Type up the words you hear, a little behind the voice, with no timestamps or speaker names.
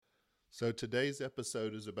So today's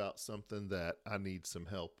episode is about something that I need some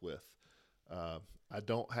help with. I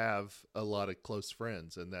don't have a lot of close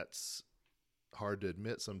friends, and that's hard to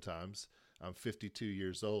admit sometimes. I'm 52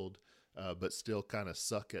 years old, but still kind of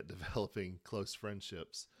suck at developing close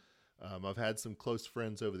friendships. I've had some close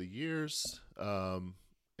friends over the years,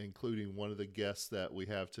 including one of the guests that we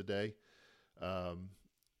have today. Um,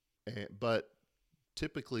 but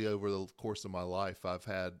typically, over the course of my life, I've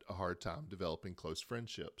had a hard time developing close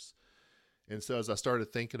friendships. And so, as I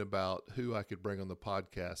started thinking about who I could bring on the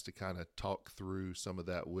podcast to kind of talk through some of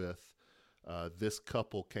that with, this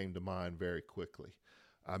couple came to mind very quickly.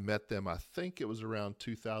 I met them, I think it was around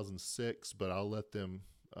 2006, but I'll let them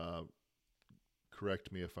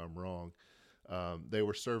correct me if I'm wrong. They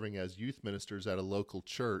were serving as youth ministers at a local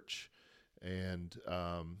church, and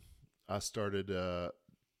I started to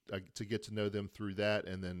get to know them through that.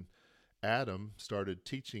 And then Adam started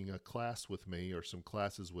teaching a class with me, or some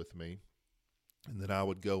classes with me. And then I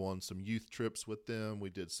would go on some youth trips with them. We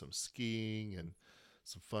did some skiing and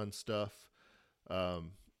some fun stuff.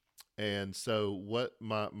 Um, and so what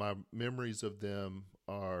my memories of them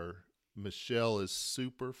are, Michelle is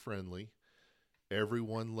super friendly.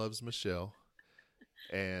 Everyone loves Michelle.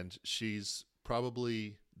 And she's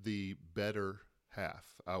probably the better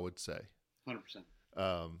half, I would say. 100%.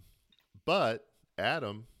 Um, but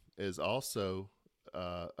Adam is also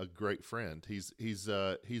a great friend.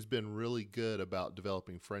 He's been really good about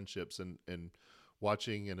developing friendships, and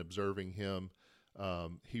watching and observing him.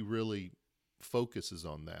 He really focuses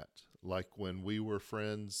on that. Like when we were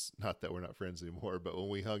friends, not that we're not friends anymore, but when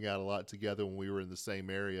we hung out a lot together, when we were in the same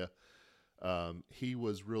area, he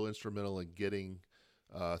was real instrumental in getting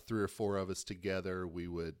three or four of us together. We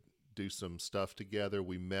would do some stuff together.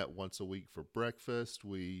 We met once a week for breakfast.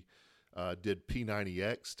 We did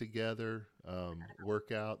P90X together,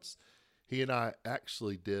 workouts. He and I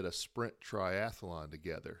actually did a sprint triathlon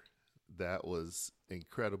together. That was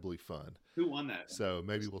incredibly fun. Who won that? So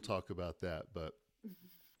maybe we'll talk about that. But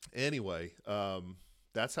anyway,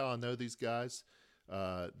 that's how I know these guys.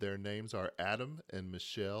 Their names are Adam and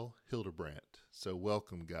Michelle Hilderbrandt. So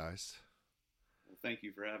welcome, guys. Well, thank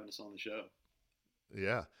you for having us on the show.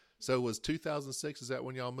 Yeah. So was 2006, is that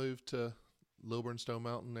when y'all moved to Lilburn Stone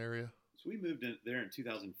Mountain area? So we moved in there in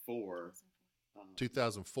 2004.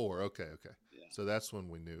 2004. Okay. Yeah. So that's when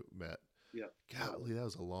we met. Yep. Golly, that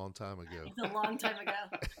was a long time ago. It's a long time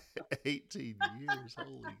ago. 18 years.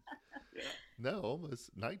 Holy. Yeah. No,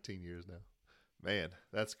 almost 19 years now. Man,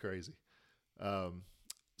 that's crazy.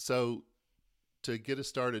 So to get us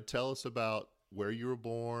started, tell us about where you were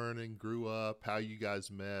born and grew up, how you guys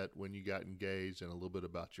met, when you got engaged, and a little bit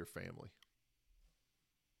about your family.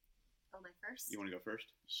 Oh, my first? You want to go first?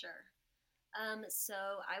 Sure. So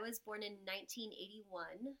I was born in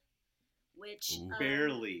 1981, which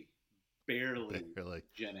barely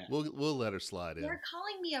Gen X. We'll let her slide in. They're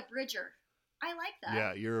calling me a bridger. I like that.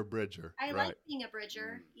 Yeah, you're a bridger. I right. like being a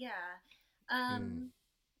bridger. Yeah.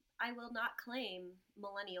 I will not claim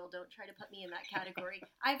millennial. Don't try to put me in that category.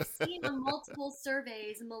 I've seen on multiple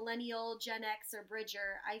surveys, millennial, Gen X, or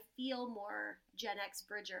bridger. I feel more Gen X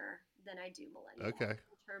bridger than I do millennial. Okay.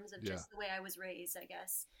 In terms of just the way I was raised, I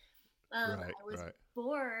guess. Right, I was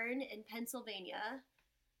born in Pennsylvania,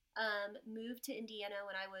 moved to Indiana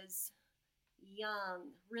when I was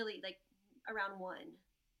young, really like around 1.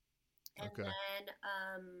 And then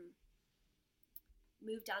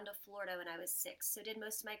moved down to Florida when I was 6. So did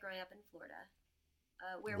most of my growing up in Florida.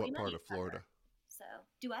 Where what we met part of Florida? So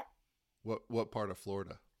do what? What part of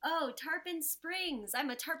Florida? Oh, Tarpon Springs. I'm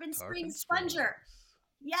a Tarpon Springs sponger.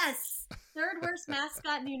 Yes, third worst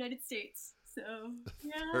mascot in the United States. So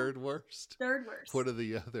yeah. Third worst. What are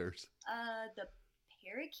the others? The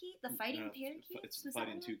parakeet, the fighting parakeets. It's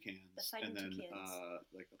fighting toucans. The fighting toucans.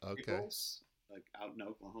 Like a pickles. Like out in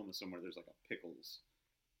Oklahoma somewhere, there's like a pickles.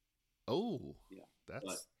 Oh, yeah,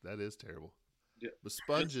 that is terrible. Yeah. But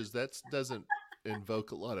sponges, that doesn't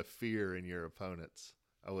invoke a lot of fear in your opponents,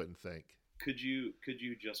 I wouldn't think. Could you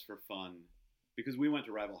just for fun, because we went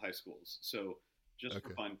to rival high schools, so just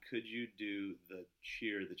for fun, could you do the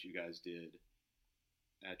cheer that you guys did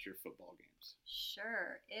at your football games?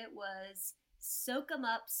 Sure. It was soak 'em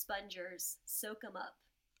up, spongers. Soak 'em up.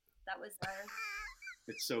 That was our...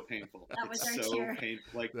 It's so painful. That was it's our so cheer.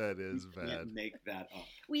 painful. Like, that is you bad. Can't make that up.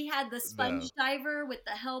 We had the sponge diver with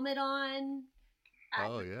the helmet on.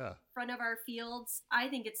 Yeah. Front of our fields. I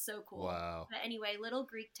think it's so cool. Wow. But anyway, little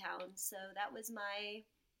Greek town. So that was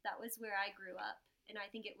where I grew up. And I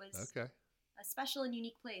think it was a special and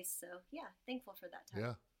unique place. So yeah, thankful for that time.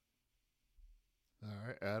 Yeah. All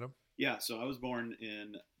right, Adam. Yeah. So I was born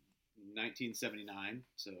in 1979.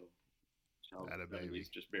 So Had a baby.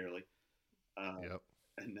 just barely. Yep.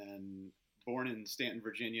 And then born in Stanton,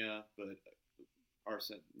 Virginia, but our,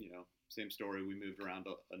 same story. We moved around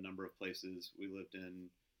a number of places. We lived in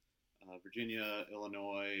Virginia,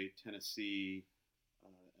 Illinois, Tennessee,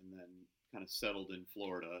 and then kind of settled in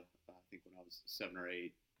Florida. I think when I was 7 or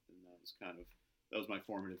 8, and that was my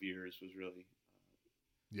formative years. Was really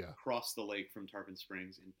across the lake from Tarpon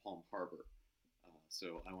Springs in Palm Harbor.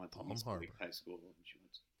 So I went to East Lake High School, and she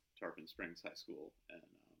went to Tarpon Springs High School, and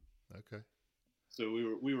okay. So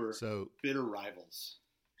we were bitter rivals.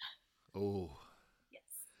 Oh. Yes.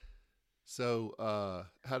 So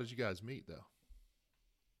how did you guys meet though?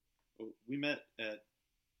 We met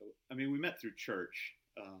through church,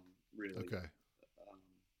 really. Okay.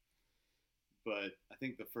 But I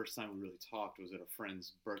think the first time we really talked was at a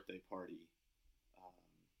friend's birthday party.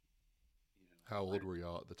 How old were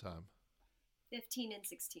y'all at the time? 15 and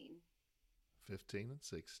 16. 15 and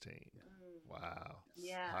 16. Wow.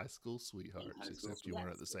 Yeah. High school sweethearts, except you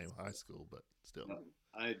weren't at the same high school, but still.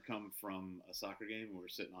 I had come from a soccer game. We were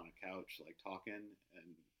sitting on a couch, like talking,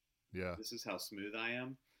 and this is how smooth I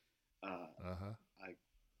am. I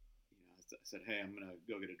said, "Hey, I'm gonna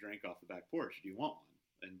go get a drink off the back porch. Do you want one?"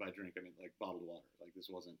 And by drink, I mean like bottled water. Like this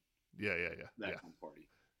wasn't that kind of party.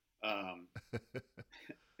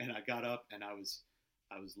 And I got up and I was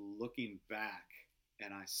looking back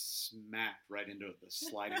and I smacked right into the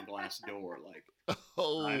sliding glass door, like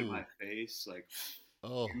right in my face, like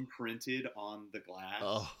imprinted on the glass.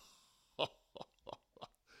 Oh.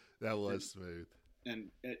 That was smooth.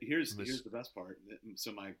 And here's the best part.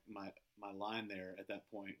 So my line there at that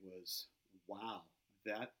point was, "Wow,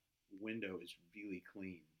 that window is really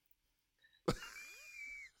clean."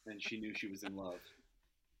 And she knew she was in love.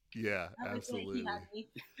 Yeah, absolutely.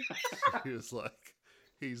 He was like,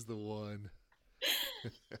 he's the one.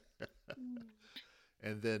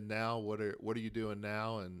 And then now, what are you doing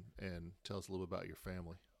now? And tell us a little bit about your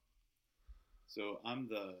family. So I'm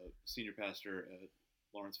the senior pastor at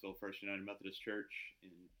Lawrenceville First United Methodist Church in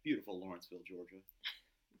beautiful Lawrenceville, Georgia.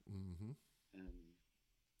 Mm-hmm.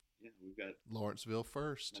 And we've got Lawrenceville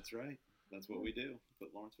First. That's right. That's what we do.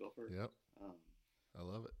 Put Lawrenceville first. Yep. I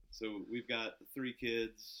love it. So we've got 3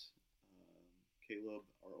 kids. Caleb,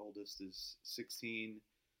 our oldest, is 16.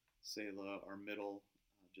 Selah, our middle,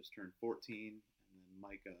 just turned 14. And then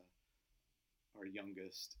Micah, our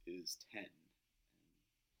youngest, is 10.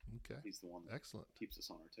 Okay. He's the one that excellent keeps us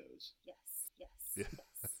on our toes. Yes.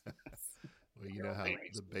 Well, you know how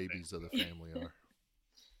the babies of the family are.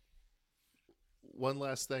 One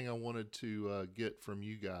last thing I wanted to get from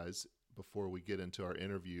you guys before we get into our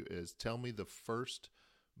interview is tell me the first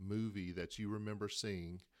movie that you remember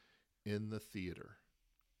seeing in the theater.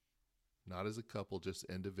 Not as a couple, just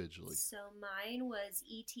individually. So mine was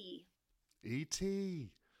E.T.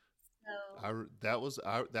 E.T. So that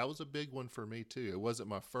was a big one for me too. It wasn't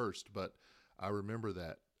my first, but I remember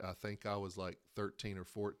that. I think I was like 13 or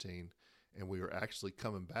 14, and we were actually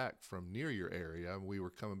coming back from near your area. We were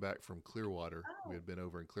coming back from Clearwater. We had been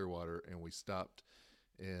over in Clearwater, and we stopped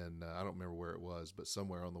in, I don't remember where it was, but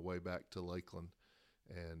somewhere on the way back to Lakeland.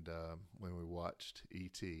 And when we watched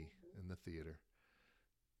E.T. in the theater.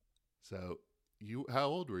 So how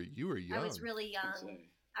old were you? You were young. I was really young.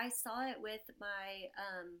 I saw it with my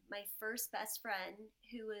my first best friend,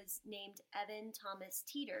 who was named Evan Thomas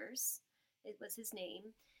Teeters. It was his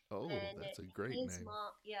name. Oh, and that's a great name.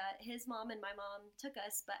 His mom and my mom took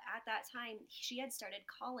us, but at that time, she had started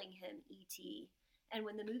calling him E.T. And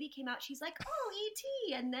when the movie came out, she's like, "Oh,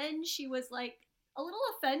 E.T." And then she was like a little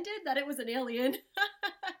offended that it was an alien.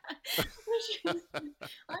 I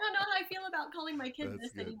don't know how I feel about calling my kids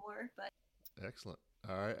this anymore, but excellent.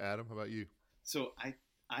 All right, Adam, how about you? So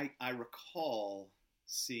I recall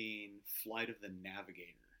seeing Flight of the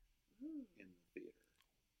Navigator in the theater.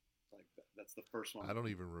 Like that's the first one. I don't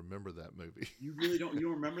even remember that movie. You really don't? You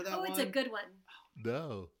don't remember that one? Oh, it's a good one.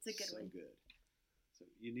 No. It's a good one. Good. So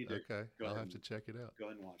you need to. Okay, I'll have to check it out. Go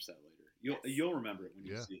ahead and watch that later. You'll remember it when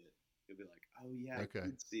you see it. You'll be like, "Oh yeah, I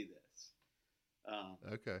did see this."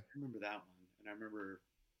 Okay. I remember that one, and I remember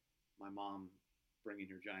my mom bringing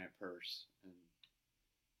her giant purse and.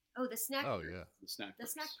 Oh, the snack. Oh, purse. yeah. The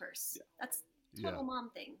snack purse. Yeah. That's total mom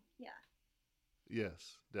thing. Yeah.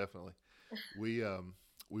 Yes, definitely. We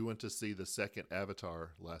went to see the second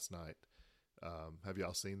Avatar last night. Have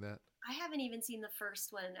y'all seen that? I haven't even seen the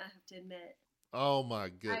first one, I have to admit. Oh my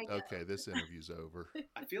goodness. Okay, this interview's over.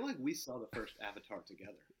 I feel like we saw the first Avatar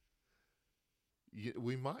together. Yeah,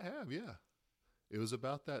 we might have, yeah. It was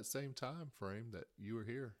about that same time frame that you were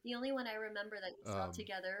here. The only one I remember that we saw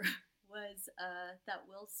together was that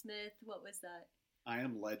Will Smith. What was that? I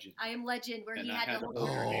Am Legend. I Am Legend, where he had to hold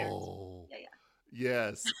her hand. Oh, yeah.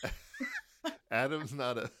 Yes. Adam's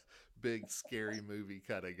not a big scary movie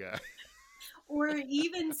kind of guy. Or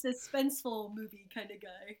even suspenseful movie kind of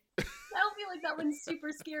guy. I don't feel like that one's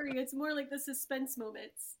super scary. It's more like the suspense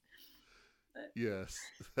moments. But... Yes,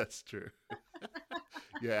 that's true.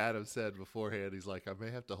 Yeah, Adam said beforehand, he's like, I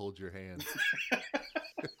may have to hold your hand.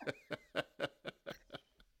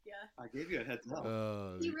 Yeah. I gave you a heads up.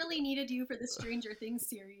 He really needed you for the Stranger Things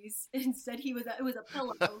series. Instead, it was a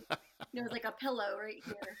pillow. It was like a pillow right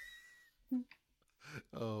here.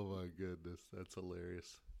 Oh my goodness, that's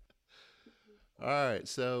hilarious. All right,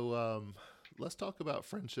 so let's talk about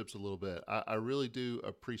friendships a little bit. I really do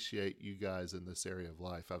appreciate you guys in this area of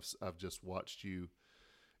life. I've just watched you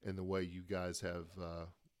in the way you guys have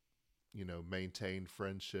maintained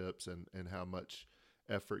friendships and how much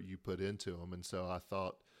effort you put into them. And so I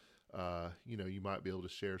thought you might be able to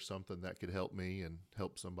share something that could help me and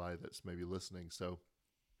help somebody that's maybe listening. So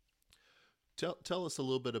tell us a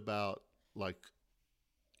little bit about like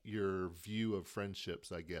your view of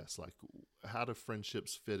friendships, I guess. Like, how do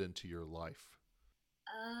friendships fit into your life?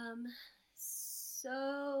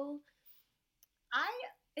 So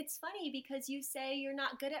it's funny because you say you're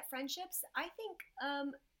not good at friendships. I think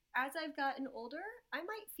as I've gotten older, I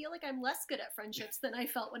might feel like I'm less good at friendships than I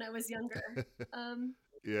felt when I was younger.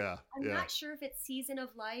 Yeah. I'm not sure if it's season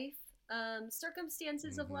of life,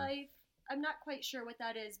 circumstances of life. I'm not quite sure what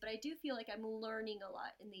that is, but I do feel like I'm learning a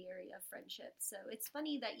lot in the area of friendship. So it's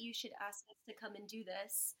funny that you should ask us to come and do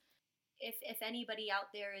this. If anybody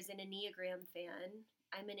out there is an Enneagram fan,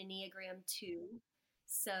 I'm an Enneagram 2.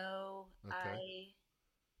 So Okay.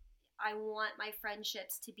 I want my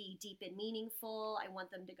friendships to be deep and meaningful. I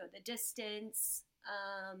want them to go the distance.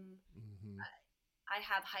 I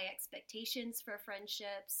have high expectations for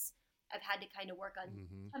friendships. I've had to kind of work on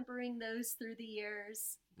tempering those through the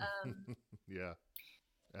years. Yeah.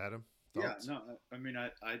 Adam, thoughts? Yeah, no, I mean, I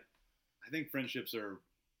think friendships are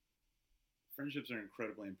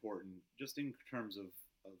incredibly important just in terms of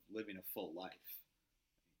living a full life.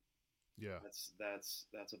 Yeah. That's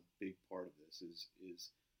a big part of this is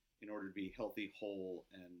in order to be healthy, whole,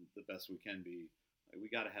 and the best we can be, we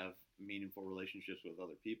got to have meaningful relationships with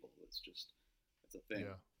other people. It's a thing.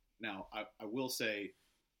 Yeah. Now, I will say,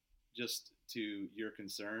 just to your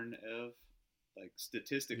concern, Ev, like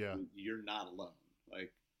statistically, you're not alone.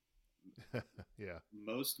 Like, yeah,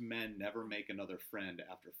 most men never make another friend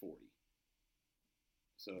after 40.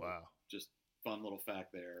 So, wow, just fun little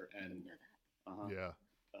fact there. And yeah,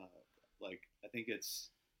 like I think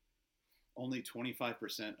it's only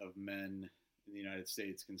 25% of men in the United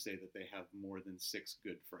States can say that they have more than 6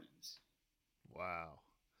 good friends. Wow.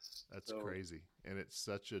 That's crazy. And it's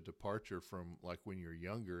such a departure from like when you're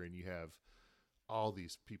younger and you have all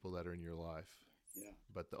these people that are in your life. Yeah.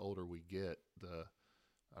 But the older we get, I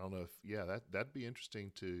don't know if, that'd be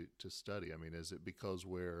interesting to study. I mean, is it because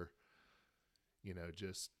we're,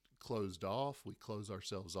 just closed off, we close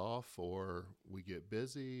ourselves off, or we get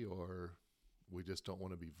busy, or we just don't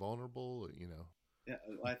want to be vulnerable, Yeah,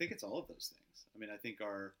 I think it's all of those things. I mean, I think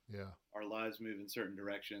our lives move in certain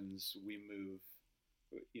directions. We move,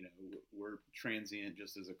 we're transient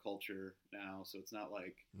just as a culture now. So it's not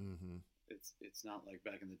like, it's not like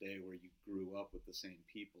back in the day where you grew up with the same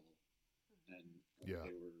people and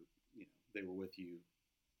they were with you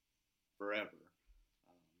forever.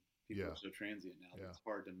 People are so transient now that it's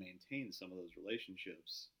hard to maintain some of those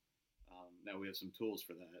relationships. Now we have some tools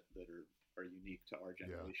for that are unique to our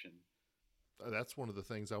generation. That's one of the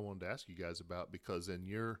things I wanted to ask you guys about, because in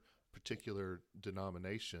your particular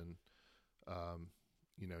denomination,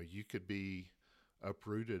 you could be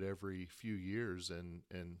uprooted every few years and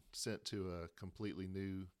sent to a completely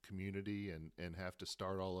new community and have to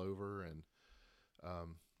start all over. And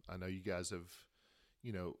I know you guys have,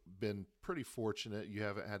 been pretty fortunate. You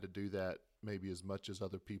haven't had to do that maybe as much as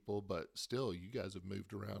other people, but still you guys have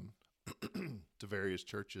moved around to various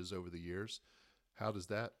churches over the years. How does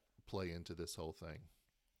that play into this whole thing?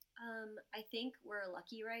 I think we're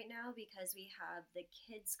lucky right now because we have the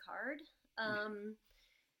kids card.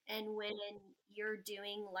 And when you're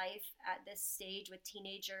doing life at this stage with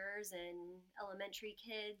teenagers and elementary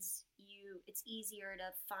kids, it's easier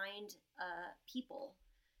to find people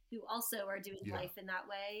who also are doing life in that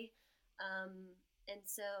way. And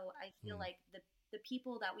so I feel like the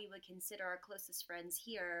people that we would consider our closest friends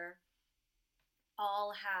here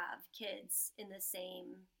all have kids in the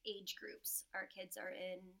same age groups our kids are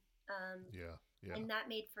in. And that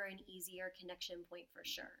made for an easier connection point for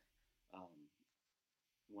sure.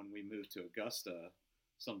 When we moved to Augusta,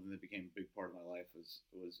 something that became a big part of my life was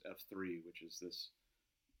F3, which is this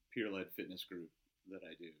peer-led fitness group that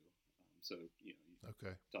I do. So, you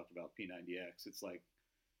talked about P90X. It's like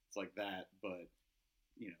it's like that, but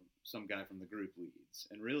some guy from the group leads,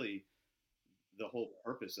 and really the whole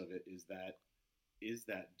purpose of it is that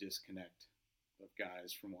disconnect of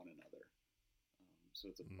guys from one another. So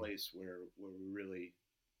it's a place where we really,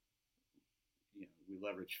 we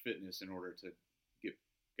leverage fitness in order to get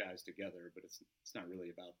guys together, but it's not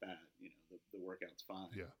really about that. The workout's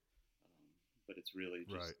fine. Yeah. But it's really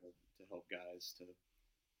just Right. to help guys to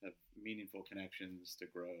have meaningful connections, to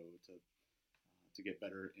grow, to get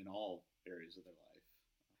better in all areas of their life.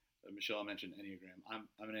 Michelle mentioned Enneagram. I'm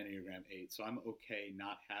an Enneagram 8, so I'm okay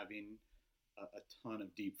not having a ton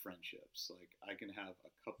of deep friendships. Like I can have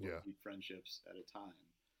a couple of deep friendships at a time.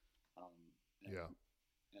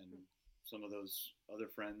 And some of those other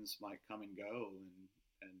friends might come and go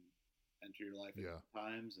and enter your life at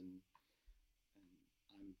times, and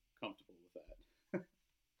I'm comfortable with that.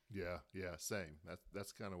 Yeah, same.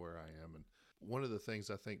 That's kind of where I am. And one of the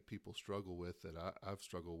things I think people struggle with that I've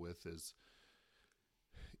struggled with is,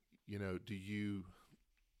 do you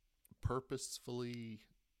purposefully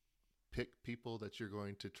pick people that you're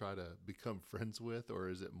going to try to become friends with, or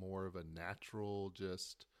is it more of a natural,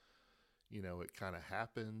 just, it kind of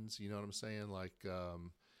happens, you know what I'm saying? Like,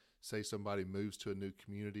 say somebody moves to a new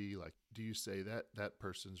community, like, do you say that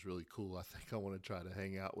person's really cool, I think I want to try to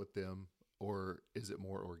hang out with them, or is it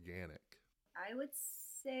more organic? I would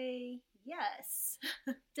say yes,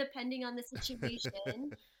 depending on the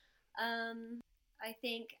situation. I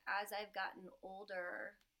think as I've gotten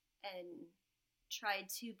older and tried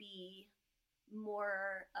to be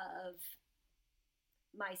more of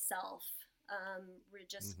myself,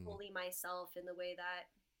 just fully myself in the way that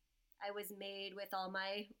I was made, with all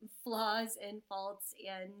my flaws and faults.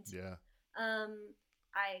 And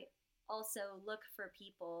I also look for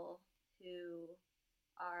people who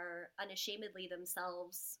are unashamedly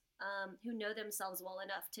themselves, who know themselves well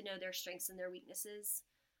enough to know their strengths and their weaknesses.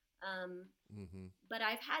 But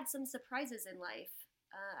I've had some surprises in life.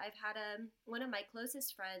 I've had one of my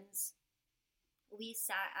closest friends. We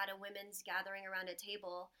sat at a women's gathering around a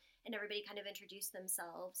table, and everybody kind of introduced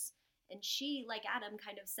themselves. And she, like Adam,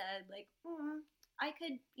 kind of said, like, I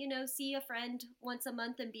could, see a friend once a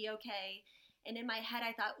month and be okay. And in my head,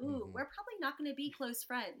 I thought, we're probably not going to be close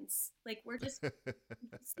friends. Like, we're just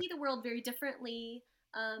see the world very differently.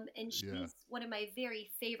 And she's one of my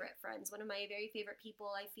very favorite friends, one of my very favorite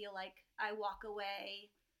people. I feel like I walk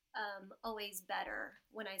away always better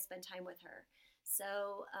when I spend time with her.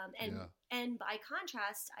 So, and by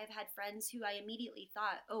contrast, I've had friends who I immediately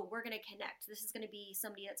thought, oh, we're going to connect. This is going to be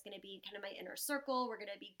somebody that's going to be kind of my inner circle. We're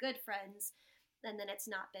going to be good friends. And then it's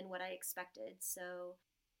not been what I expected. So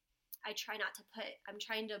I'm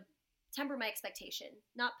trying to temper my expectation,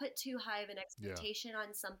 not put too high of an expectation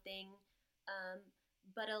on something,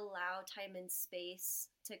 but allow time and space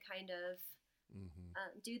to kind of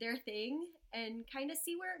do their thing and kind of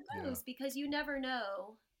see where it goes, because you never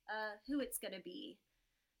know who it's going to be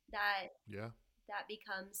that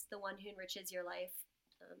becomes the one who enriches your life.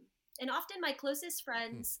 And often my closest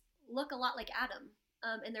friends look a lot like Adam,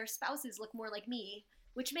 and their spouses look more like me,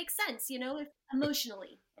 which makes sense,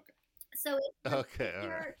 emotionally. Okay. So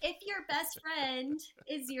if your best friend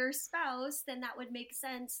is your spouse, then that would make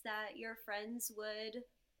sense that your friends would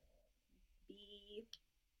be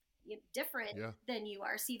different than you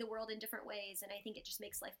are, see the world in different ways. And I think it just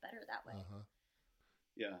makes life better that way.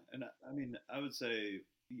 Yeah. And I mean, I would say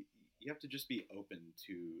you have to just be open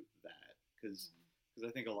to that, because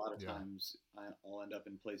I think a lot of times I'll end up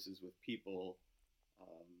in places with people,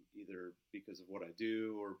 either because of what I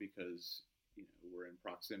do or because we're in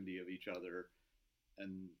proximity of each other,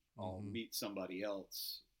 and I'll meet somebody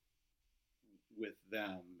else with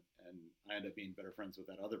them, and I end up being better friends with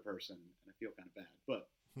that other person, and I feel kind of bad. But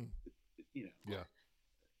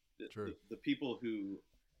the people who,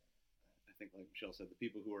 I think, like Michelle said, the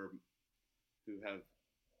people who have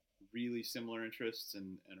really similar interests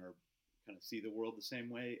and are kind of see the world the same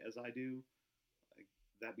way as I do, like,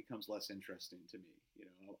 that becomes less interesting to me.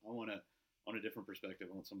 I want on a different perspective.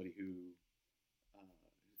 I want somebody who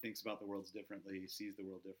thinks about the world differently, sees the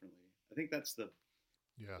world differently. I think that's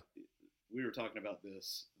we were talking about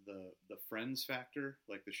this, the Friends factor,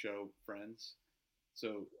 like the show Friends.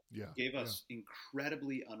 So gave us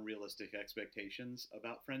incredibly unrealistic expectations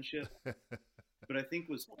about friendship, but I think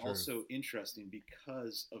was also interesting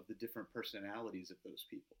because of the different personalities of those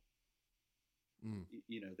people.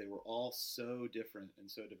 They were all so different and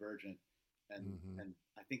so divergent, and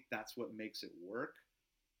I think that's what makes it work.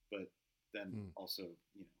 But then also,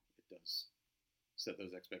 it does set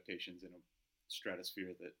those expectations in a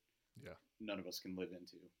stratosphere that none of us can live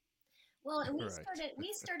into. Well, and Right.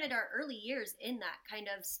 we started our early years in that kind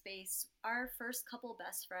of space. Our first couple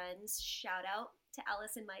best friends, shout out to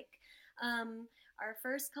Alice and Mike. Um, our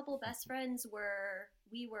first couple best friends were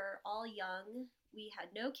we were all young. We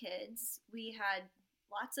had no kids. We had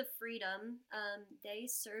lots of freedom. They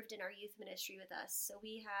served in our youth ministry with us, so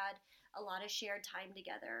we had a lot of shared time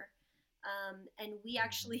together. And we Hmm.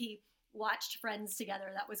 actually watched Friends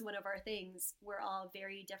together. That was one of our things. We're all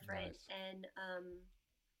very different, Nice. and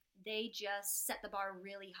they just set the bar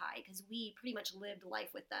really high because we pretty much lived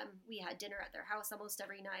life with them. We had dinner at their house almost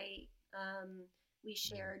every night. We Mm.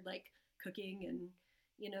 shared like cooking and,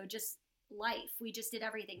 just life. We just did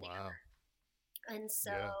everything Wow. together. And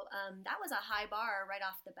so Yeah. that was a high bar right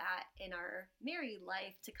off the bat in our married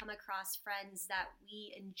life to come across friends that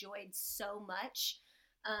we enjoyed so much,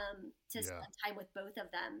 to Yeah. spend time with both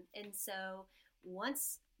of them. And so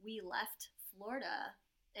once we left Florida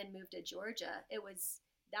and moved to Georgia,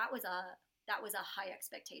 that was a that was a high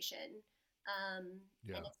expectation. And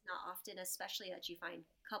Yeah. it's not often, especially that you find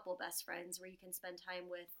couple best friends where you can spend time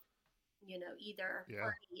with, either Yeah.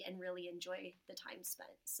 party and really enjoy the time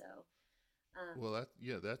spent. So um, Well,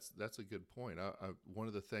 that's a good point. One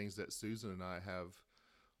of the things that Susan and I have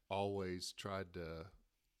always tried to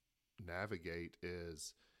navigate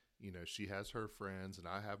is, she has her friends and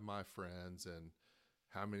I have my friends, and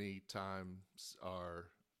how many times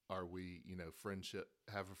are we, friendship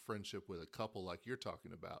have a friendship with a couple like you're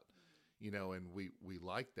talking about, and we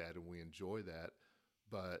like that and we enjoy that,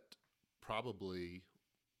 but probably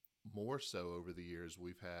more so over the years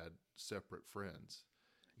we've had separate friends,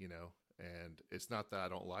 you know and it's not that I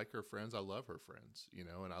don't like her friends. I love her friends,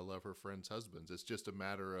 and I love her friends' husbands. It's just a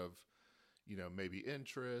matter of, maybe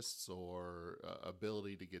interests or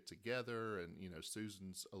ability to get together. And,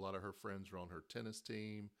 Susan's, a lot of her friends were on her tennis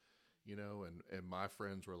team, and my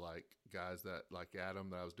friends were like guys that, like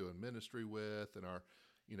Adam, that I was doing ministry with. And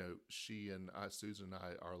she and I, Susan and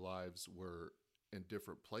I, our lives were in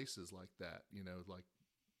different places like that, like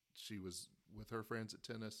she was with her friends at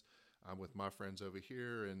tennis. I'm with my friends over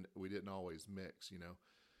here, and we didn't always mix.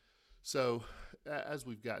 So as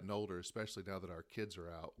we've gotten older, especially now that our kids are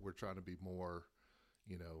out, we're trying to be more,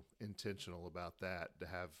 intentional about that, to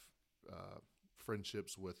have uh,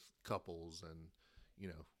 friendships with couples. And, you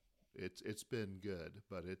know, it's been good,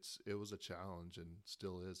 but it was a challenge and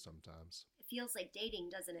still is sometimes. it feels like dating,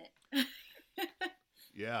 doesn't it?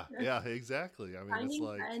 Yeah, yeah, exactly. I mean, it's Finding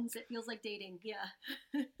like, friends, it feels like dating. Yeah.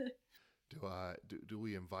 do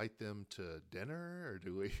we invite them to dinner, or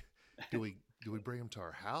do we do we bring them to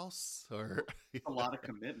our house, or A lot of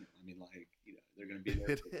commitment. I mean, like, they're going to be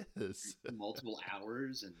there it for is. multiple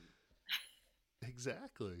hours, and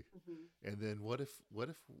Exactly. Hmm. And then what if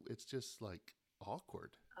it's just like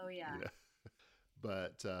awkward, Oh, you yeah. know?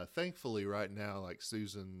 But thankfully, right now, like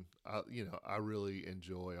Susan, I really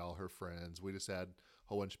enjoy all her friends. We just had a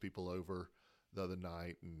whole bunch of people over the other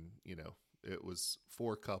night, and it was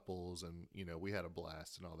four couples, and we had a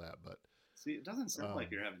blast and all that. But see, it doesn't sound like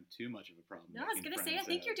um, you're having too much of a problem No, I was making going to say, I friends.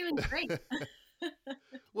 think you're doing great.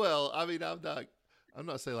 well, I mean, I'm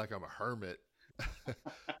not saying like I'm a hermit.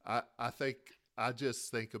 I think I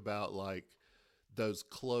just think about like those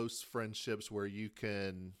close friendships where you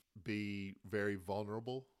can be very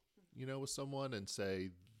vulnerable, with someone and say,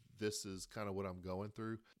 this is kind of what I'm going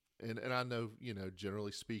through. And I know,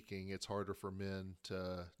 generally speaking, it's harder for men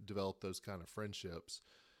to develop those kind of friendships.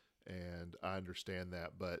 And I understand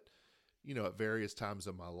that. But, at various times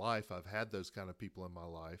in my life, I've had those kind of people in my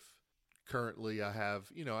life. Currently, I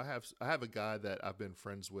have a guy that I've been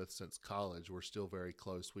friends with since college. We're still very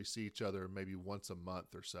close. We see each other maybe once a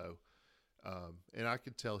month or so. And I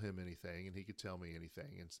could tell him anything, and he could tell me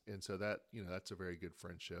anything, and so that, that's a very good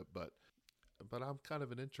friendship. But I'm kind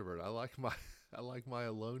of an introvert. I like my I like my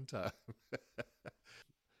alone time.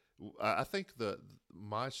 I think the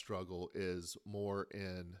my struggle is more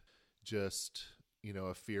in just,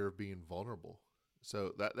 a fear of being vulnerable.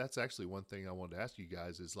 So that's actually one thing I wanted to ask you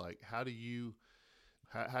guys is like, how do you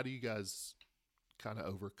guys kind of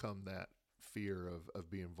overcome that fear of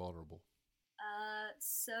being vulnerable?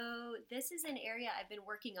 So this is an area I've been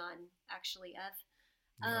working on, actually, Ev.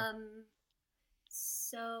 Yeah.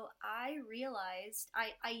 So I realized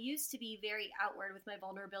I used to be very outward with my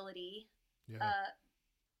vulnerability. Yeah. Uh,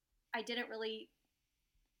 I didn't really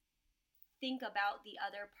think about the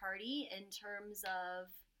other party in terms of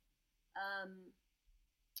um,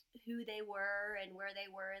 who they were and where they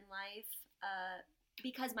were in life,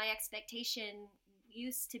 because my expectation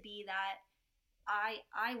used to be that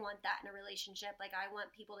I want that in a relationship. Like, I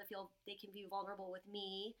want people to feel they can be vulnerable with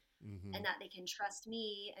me Mm-hmm. and that they can trust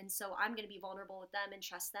me. And so I'm going to be vulnerable with them and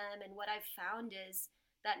trust them. And what I've found is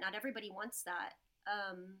that not everybody wants that.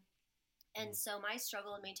 And so my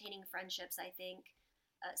struggle in maintaining friendships, I think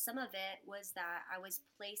some of it was that I was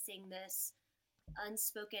placing this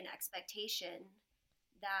unspoken expectation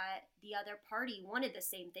that the other party wanted the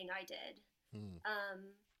same thing I did.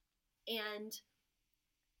 And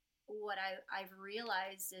what I've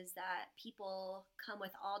realized is that people come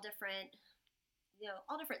with all different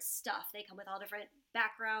stuff. They come with all different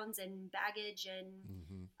backgrounds and baggage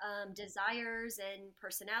and desires and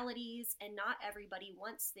personalities, and not everybody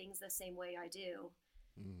wants things the same way I do.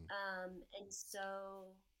 And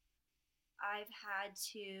so I've had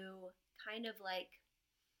to kind of like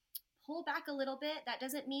pull back a little bit. That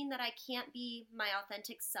doesn't mean that I can't be my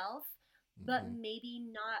authentic self, but maybe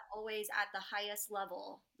not always at the highest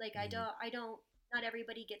level. Like not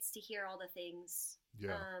everybody gets to hear all the things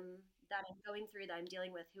that I'm going through, that I'm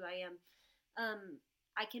dealing with, who I am.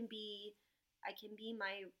 I can be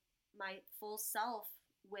my full self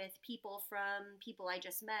with people, from people I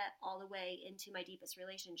just met all the way into my deepest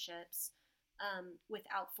relationships,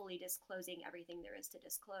 without fully disclosing everything there is to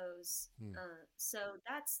disclose. So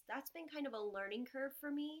that's been kind of a learning curve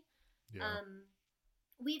for me.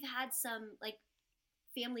 We've had some like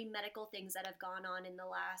family medical things that have gone on in the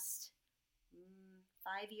last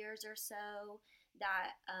 5 years or so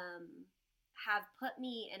that have put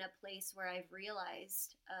me in a place where I've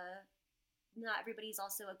realized not everybody's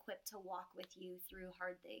also equipped to walk with you through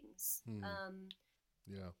hard things.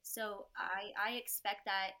 So I expect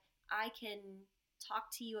that I can talk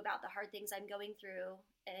to you about the hard things I'm going through,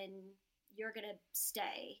 and you're going to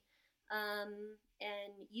stay.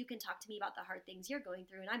 And you can talk to me about the hard things you're going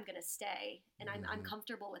through, and I'm going to stay. And I'm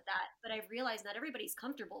comfortable with that. But I've realized not everybody's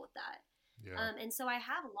comfortable with that. And so I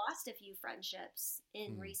have lost a few friendships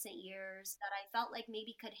in recent years that I felt like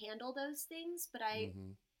maybe could handle those things, but I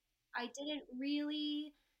didn't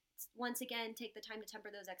really, once again, take the time to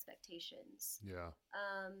temper those expectations.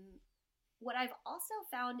 What I've also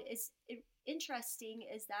found is interesting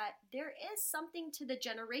is that there is something to the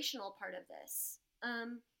generational part of this.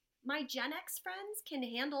 My Gen X friends can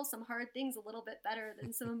handle some hard things a little bit better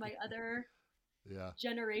than some of my other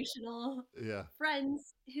generational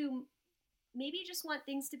friends who maybe just want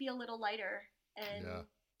things to be a little lighter and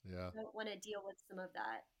don't want to deal with some of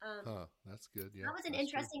that. That's good. Yeah, that was an that's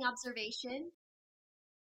interesting observation.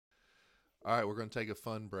 All right, we're going to take a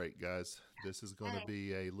fun break, guys. This is going to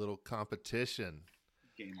be a little competition.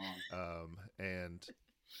 Game on. And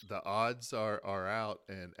the odds are out,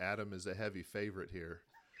 and Adam is a heavy favorite here.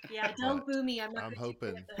 Yeah, don't boo me. I'm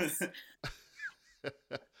hoping this.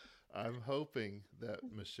 I'm hoping that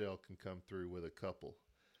Michelle can come through with a couple. Okay.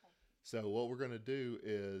 So what we're going to do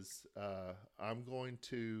is I'm going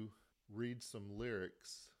to read some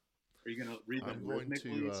lyrics. Are you going to read them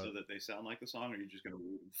rhythmically so that they sound like the song, or are you just going to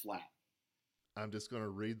read them flat? I'm just going to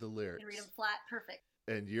read the lyrics. You can read them flat. Perfect.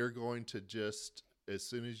 And you're going to just, as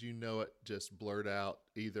soon as you know it, just blurt out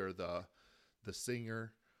either the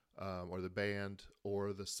singer or the band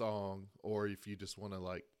or the song, or if you just want to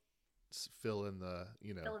like fill in the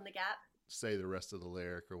gap, say the rest of the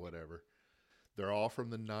lyric or whatever. They're all from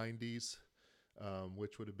the 90s,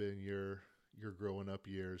 which would have been your growing up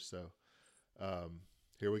years. So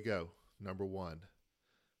here we go. Number 1.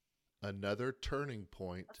 Another turning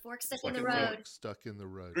point. A fork stuck in the road. Stuck in the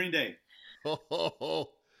road. Green Day. Oh,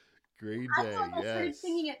 Green Day. I started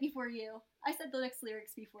singing it before you. I said the next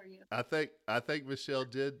lyrics before you. I think Michelle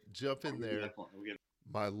did jump in there.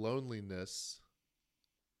 My loneliness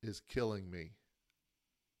is killing me,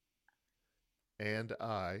 and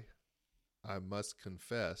I must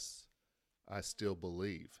confess, I still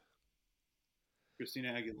believe.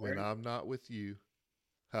 Christina Aguilera. When I'm not with you.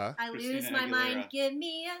 Huh? I lose my mind. Give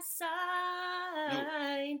me a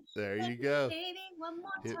sign. Nope. There you go. Baby, one more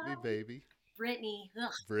Hit time. me, baby. Britney.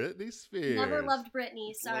 Ugh. Britney Spears. Never loved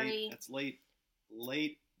Britney. Sorry. That's late.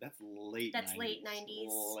 That's late 90s. Late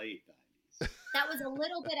 90s. Late 90s. That was a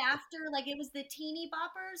little bit after, like it was the teeny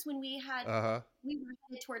boppers when we had we were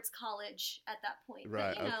headed towards college at that point.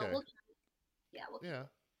 Right. But, okay. Yeah.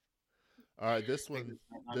 All right. This one's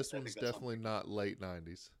definitely not late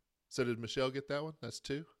 90s. So did Michelle get that one? That's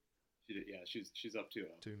 2? She did. Yeah. She's up 2-0.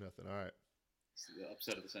 2-0. All right. It's the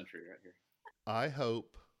upset of the century right here. I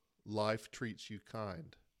hope life treats you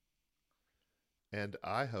kind, and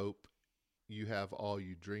I hope you have all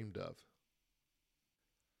you dreamed of.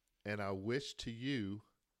 And I wish to you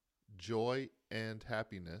joy and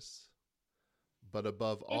happiness, but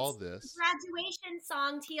above all this... Graduation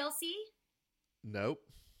song, TLC? Nope.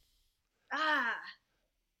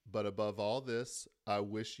 But above all this, I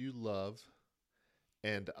wish you love,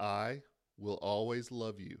 and I will always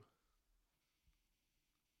love you.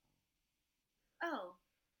 Oh.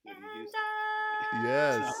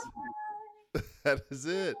 Yes, that is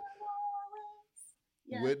it.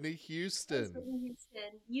 Yeah. Whitney That's Houston. Whitney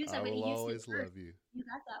Houston. Use I that Whitney will Houston always first. love you. You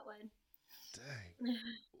got that one. Dang.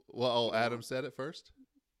 Well, Adam said it first.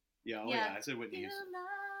 Yeah, Yeah. I said Whitney Houston.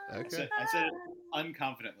 Okay. I said it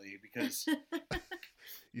unconfidently because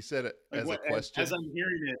You said it like as a question. as I'm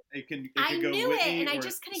hearing it, it could I go knew Whitney it, and I or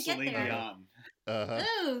just couldn't get Celine there. Dion. Uh-huh.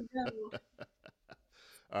 Oh, no.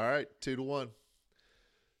 All right, 2-1.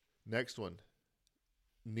 Next one.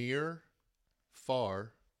 Near,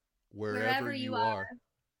 far, wherever you are.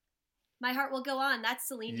 My heart will go on. That's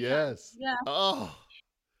Celine Dion. Yes. Yeah. Oh,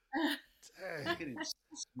 dang. Getting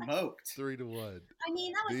smoked. 3-1. I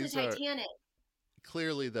mean, that was These the are- Titanic.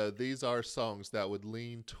 Clearly, though, these are songs that would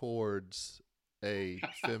lean towards a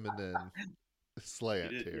feminine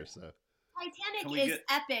slant It is, here. yeah. So, Titanic Can we is get-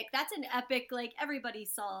 epic. That's an epic, like, everybody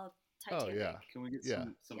saw Titanic. oh yeah, Can we get Yeah.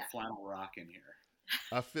 some Yeah. flannel rock in here?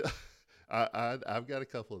 I feel I've got a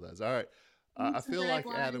couple of those. All right, I Some feel red like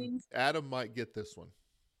lines. Adam might get this one.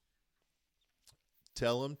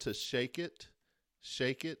 Tell him to shake it,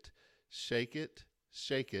 shake it, shake it,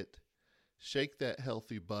 shake it, shake that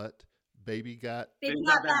healthy butt. Baby got. Baby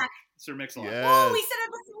got back. Sir Mix-a-Lot. Yes. Oh, we said it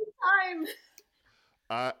at the same time.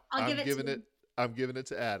 I'll I'm give it giving to it. him. I'm giving it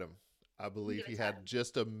to Adam. I believe give it he to had Adam.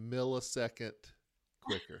 just a millisecond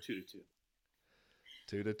quicker. 2-2.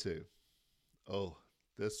 2-2. Oh,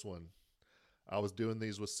 this one. I was doing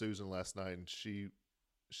these with Susan last night, and she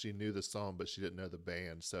knew the song, but she didn't know the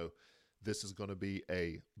band. So this is going to be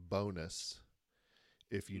a bonus.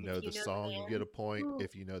 If you know the song, you get a point. Ooh.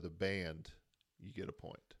 If you know the band, you get a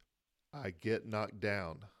point. I get knocked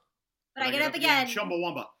down. But I get up again.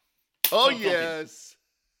 Chumbawamba. Oh, So funky. yes.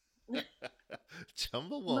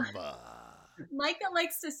 Chumbawamba. Micah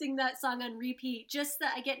likes to sing that song on repeat, just the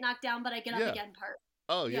I get knocked down, but I get up Yeah. again part.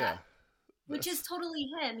 Oh, yeah. Yeah. Which is totally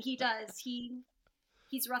him. He does.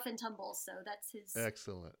 He's rough and tumble, so that's his.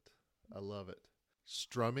 Excellent. I love it.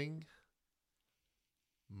 Strumming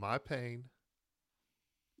my pain.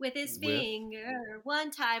 With his With- finger,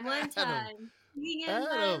 one time. Singing my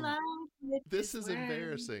Adam, life with This his is words.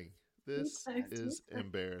 embarrassing. This Yes. is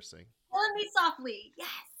embarrassing. Killing Me Softly. Yes.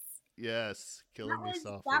 Yes, killing me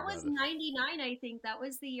softly. That was brother. 99, I think. That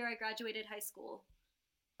was the year I graduated high school.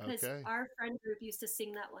 Because Okay. our friend group used to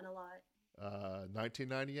sing that one a lot.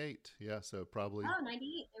 1998. Yeah, so probably Oh,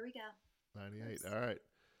 98. There we go. 98. Nice. All right.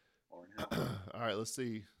 Or in hell. All right, let's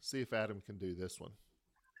see if Adam can do this one.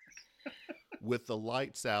 With the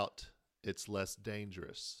lights out, it's less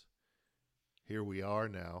dangerous. Here we are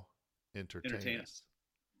now. Entertain Entertain us.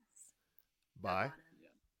 Bye.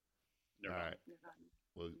 Nirvana. All right.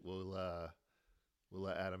 We'll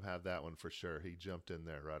let Adam have that one for sure. He jumped in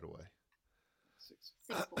there right away. 6.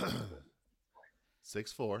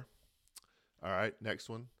 6-4. All right, next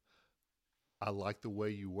one. I like the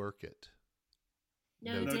way you work it.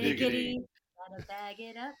 No No diggity. diggity. Gotta bag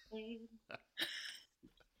it up, babe.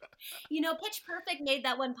 You know, Pitch Perfect made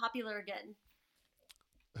that one popular again.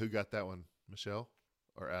 Who got that one? Michelle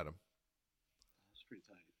or Adam? It's pretty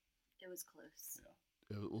tight. It was close.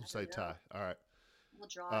 We'll I say don't know. tie. All right. We'll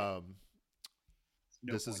draw it.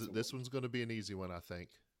 No This points this one's going to be an easy one, I think.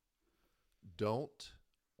 Don't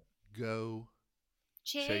go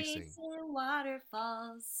Chasing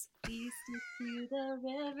waterfalls. We stick to the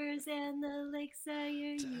rivers and the lakes that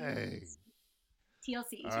you're Dang. used.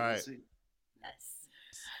 TLC. All right. Yes.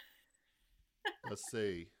 Let's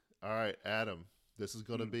see. All right, Adam. This is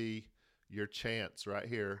going to be your chance right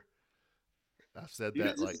here. I've said You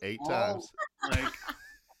that guys like just 8 all, times. Like,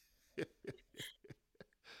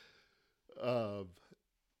 All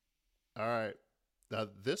right. Now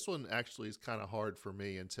this one actually is kind of hard for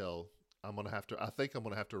me until I think I'm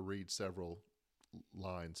going to have to read several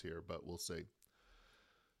lines here, but we'll see.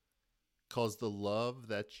 'Cause the love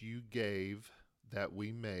that you gave that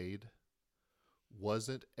we made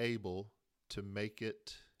wasn't able to make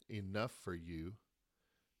it enough for you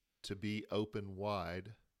to be open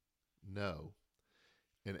wide. No.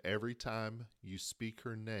 And every time you speak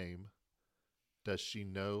her name, does she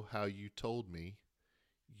know how you told me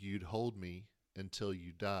you'd hold me until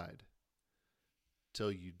you died?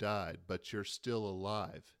 Till you died, but you're still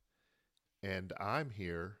alive. And I'm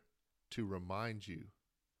here to remind you.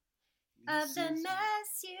 Of the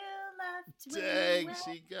mess you left me Dang, with.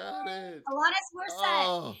 she got it. Alanis Morissette.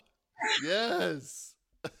 Oh, yes.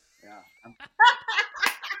 yeah.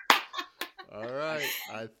 All right.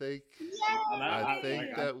 I think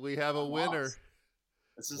Yay! that we have a winner. Lost.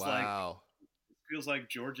 This is Wow. feels like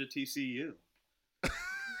Georgia TCU.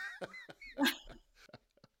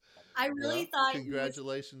 I really Well, thought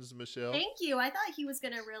congratulations, Michelle. Thank you. I thought he was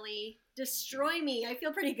going to really destroy me. I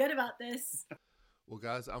feel pretty good about this. Well,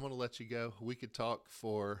 guys, I'm going to let you go. We could talk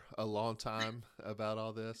for a long time about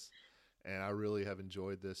all this, and I really have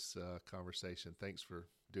enjoyed this conversation. Thanks for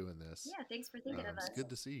doing this. Yeah, thanks for thinking of It's us. good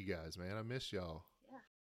to see you guys, man. I miss y'all.